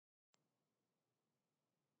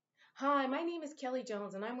Hi, my name is Kelly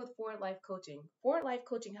Jones, and I'm with Forward Life Coaching. Forward Life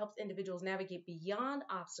Coaching helps individuals navigate beyond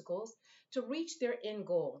obstacles to reach their end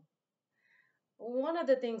goal. One of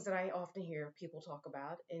the things that I often hear people talk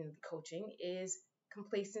about in coaching is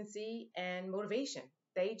complacency and motivation.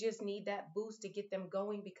 They just need that boost to get them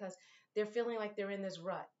going because they're feeling like they're in this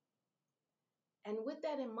rut. And with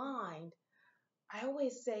that in mind, I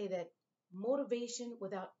always say that motivation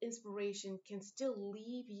without inspiration can still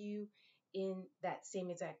leave you in that same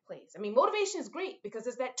exact place. I mean, motivation is great because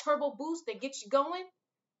it's that turbo boost that gets you going.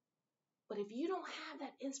 But if you don't have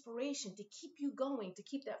that inspiration to keep you going, to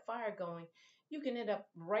keep that fire going, you can end up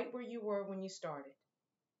right where you were when you started.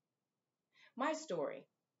 My story.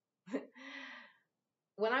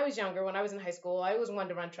 When I was younger, when I was in high school, I always wanted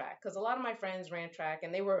to run track because a lot of my friends ran track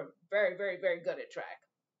and they were very, very, very good at track.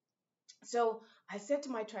 So I said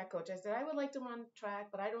to my track coach, I said, I would like to run track,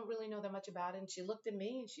 but I don't really know that much about it. And she looked at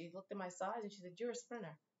me and she looked at my size and she said, you're a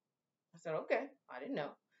sprinter. I said, okay, I didn't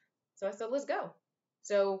know. So I said, let's go.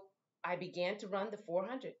 So I began to run the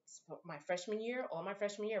 400. My freshman year, all my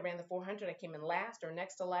freshman year, I ran the 400. I came in last or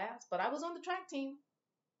next to last, but I was on the track team.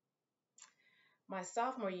 My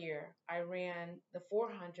sophomore year, I ran the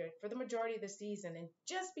 400 for the majority of the season. And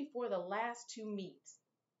just before the last two meets,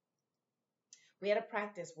 we had a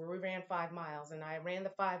practice where we ran 5 miles, and I ran the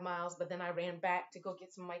 5 miles, but then I ran back to go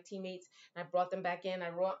get some of my teammates, and I brought them back in. I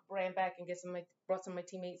ran back and brought some of my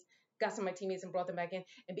teammates, got some of my teammates and brought them back in.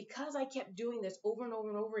 And because I kept doing this over and over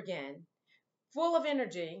and over again, full of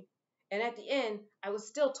energy, and at the end, I was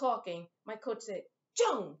still talking, my coach said,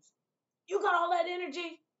 Jones, you got all that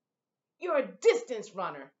energy? You're a distance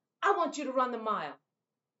runner. I want you to run the mile.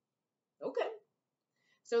 Okay.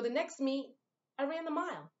 So the next meet, I ran the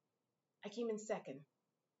mile. I came in second.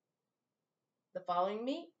 The following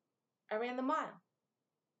meet, I ran the mile.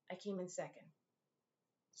 I came in second.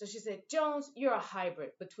 So she said, Jones, you're a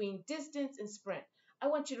hybrid between distance and sprint. I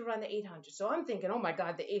want you to run the 800. So I'm thinking, oh my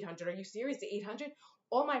God, the 800. Are you serious? The 800?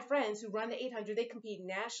 All my friends who run the 800, they compete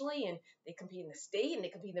nationally and they compete in the state and they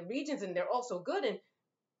compete in the regions and they're all so good.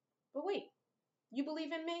 But wait, you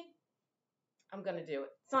believe in me? I'm going to do it.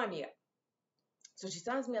 Sign me up. So she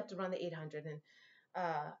signs me up to run the 800. And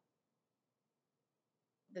uh,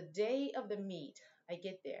 the day of the meet, I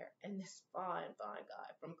get there and this fine, fine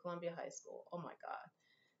guy from Columbia High School, oh my God,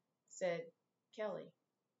 said, Kelly,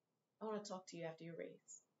 I want to talk to you after your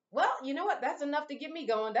race. Well, you know what? That's enough to get me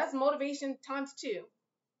going. That's motivation times two.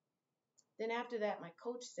 Then after that, my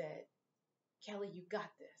coach said, Kelly, you got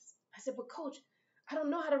this. I said, but coach, I don't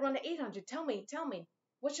know how to run the 800. Tell me.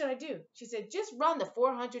 What should I do? She said, just run the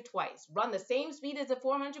 400 twice. Run the same speed as the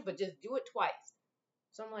 400, but just do it twice.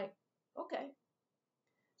 So I'm like, okay.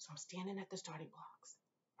 So I'm standing at the starting blocks,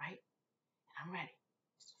 right? And I'm ready.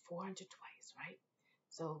 It's 400 twice, right?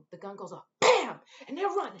 So the gun goes off, bam! And they're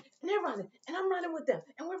running, and I'm running with them,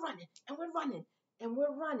 and we're running, and we're running, and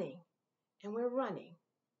we're running, and we're running.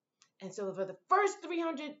 And so for the first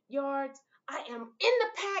 300 yards, I am in the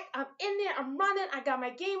pack, I'm in there, I'm running, I got my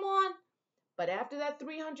game on. But after that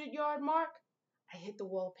 300-yard mark, I hit the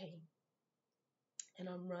wall pain, and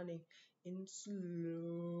I'm running in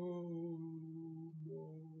slow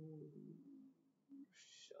motion.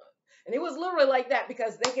 And it was literally like that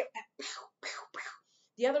because they kept, pow, pow, pow.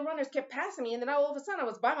 The other runners kept passing me, and then all of a sudden I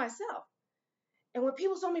was by myself. And when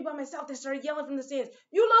people saw me by myself, they started yelling from the stands,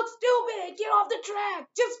 "You look stupid! Get off the track!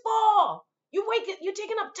 Just fall! You're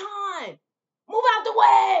taking up time! Move out the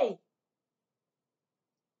way!"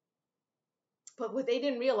 But what they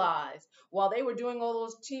didn't realize while they were doing all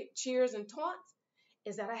those cheers and taunts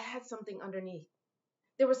is that I had something underneath.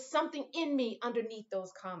 There was something in me underneath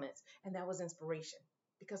those comments, and that was inspiration.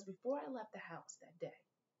 Because before I left the house that day,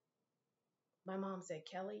 my mom said,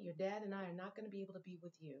 Kelly, your dad and I are not going to be able to be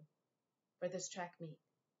with you for this track meet.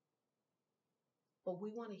 But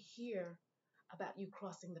we want to hear about you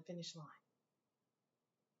crossing the finish line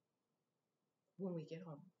when we get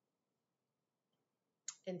home.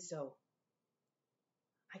 And so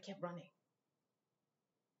I kept running.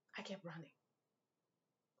 I kept running.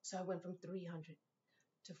 So I went from 300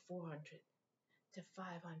 to 400 to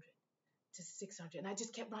 500 to 600. And I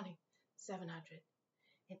just kept running 700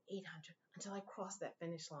 and 800 until I crossed that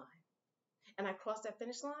finish line. And I crossed that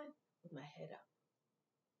finish line with my head up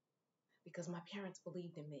because my parents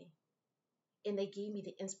believed in me. And they gave me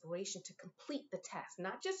the inspiration to complete the task,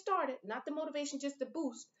 not just start it, not the motivation, just the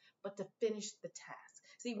boost, but to finish the task.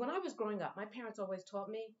 See, when I was growing up, my parents always taught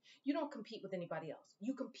me, you don't compete with anybody else.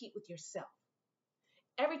 You compete with yourself.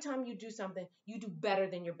 Every time you do something, you do better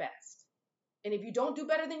than your best. And if you don't do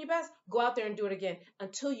better than your best, go out there and do it again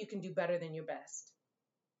until you can do better than your best.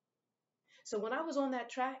 So when I was on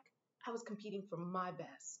that track, I was competing for my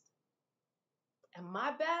best. And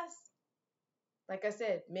my best, like I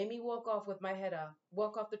said, made me walk off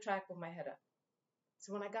the track with my head up.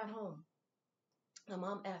 So when I got home, my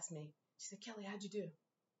mom asked me, she said, Kelly, how'd you do?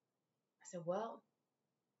 I said, well,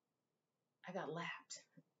 I got lapped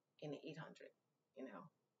in the 800, you know.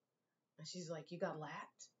 And she's like, you got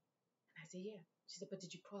lapped? And I said, yeah. She said, but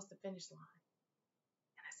did you cross the finish line?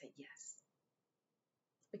 And I said, yes.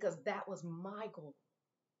 Because that was my goal.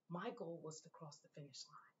 My goal was to cross the finish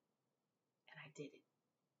line. And I did it.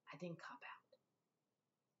 I didn't cop out.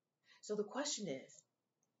 So the question is,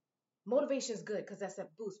 motivation is good because that's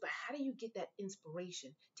that boost, but how do you get that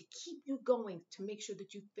inspiration to keep you going to make sure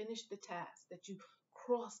that you finish the task, that you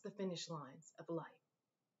cross the finish lines of life?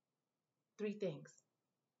 Three things.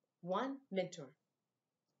 One, mentor.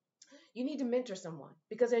 You need to mentor someone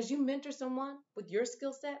because as you mentor someone with your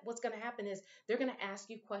skill set, what's going to happen is they're going to ask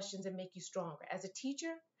you questions and make you stronger. As a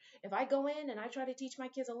teacher, if I go in and I try to teach my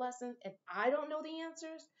kids a lesson and I don't know the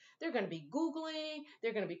answers, they're going to be Googling,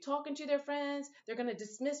 they're going to be talking to their friends, they're going to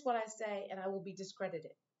dismiss what I say, and I will be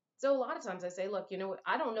discredited. So a lot of times I say, look, you know what?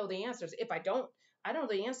 I don't know the answers. If I don't know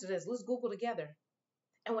the answer to this. Let's Google together.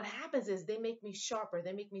 And what happens is they make me sharper,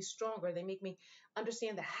 they make me stronger, they make me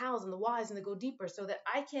understand the hows and the whys and to go deeper so that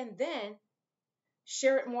I can then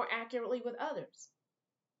share it more accurately with others.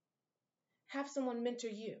 Have someone mentor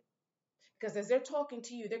you because as they're talking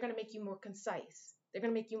to you, they're going to make you more concise. They're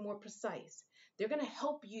going to make you more precise. They're going to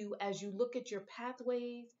help you as you look at your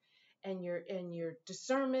pathways and your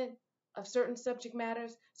discernment of certain subject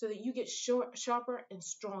matters so that you get sharper and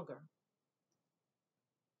stronger.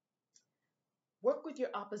 Work with your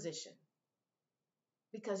opposition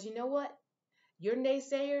because you know what? Your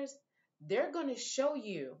naysayers, they're going to show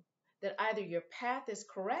you that either your path is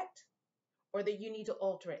correct or that you need to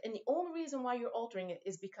alter it. And the only reason why you're altering it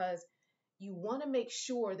is because you want to make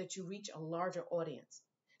sure that you reach a larger audience.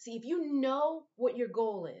 See, if you know what your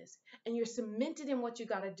goal is and you're cemented in what you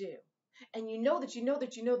got to do, and you know that you know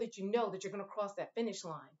that you know that you know that you're going to cross that finish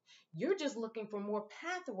line, you're just looking for more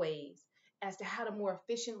pathways as to how to more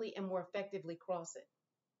efficiently and more effectively cross it.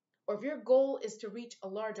 Or if your goal is to reach a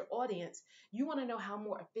larger audience, you want to know how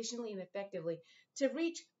more efficiently and effectively to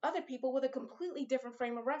reach other people with a completely different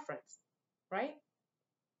frame of reference, right?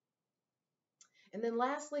 And then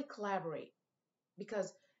lastly, collaborate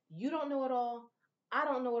because you don't know it all. I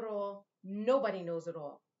don't know it all. Nobody knows it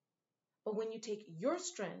all. But when you take your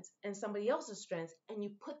strengths and somebody else's strengths and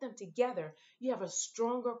you put them together, you have a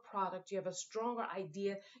stronger product, you have a stronger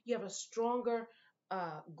idea, you have a stronger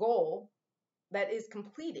goal that is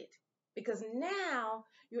completed. Because now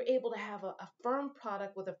you're able to have a firm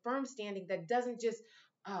product with a firm standing that doesn't just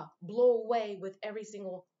blow away with every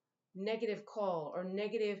single negative call or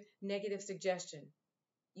negative suggestion.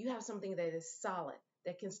 You have something that is solid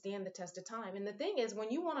that can stand the test of time. And the thing is,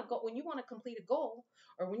 when you want to go, when you want to complete a goal,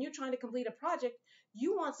 or when you're trying to complete a project,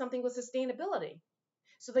 you want something with sustainability.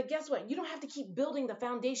 So that guess what? You don't have to keep building the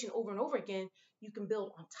foundation over and over again. You can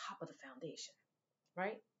build on top of the foundation,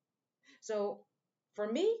 right? So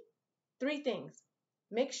for me, three things.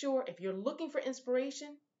 Make sure if you're looking for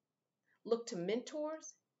inspiration, look to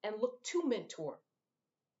mentors and look to mentor.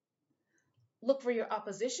 Look for your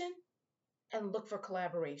opposition and look for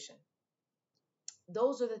collaboration.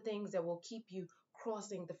 Those are the things that will keep you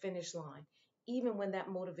crossing the finish line, even when that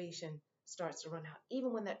motivation starts to run out,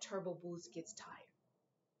 even when that turbo boost gets tired.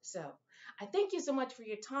 So I thank you so much for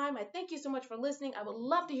your time. I thank you so much for listening. I would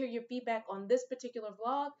love to hear your feedback on this particular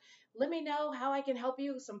vlog. Let me know how I can help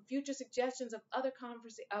you, some future suggestions of other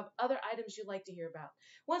items you'd like to hear about.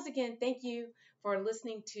 Once again, thank you for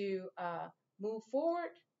listening to Move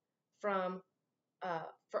Forward from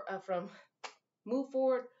from Move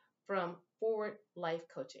Forward from Forward Life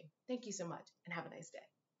Coaching. Thank you so much and have a nice day.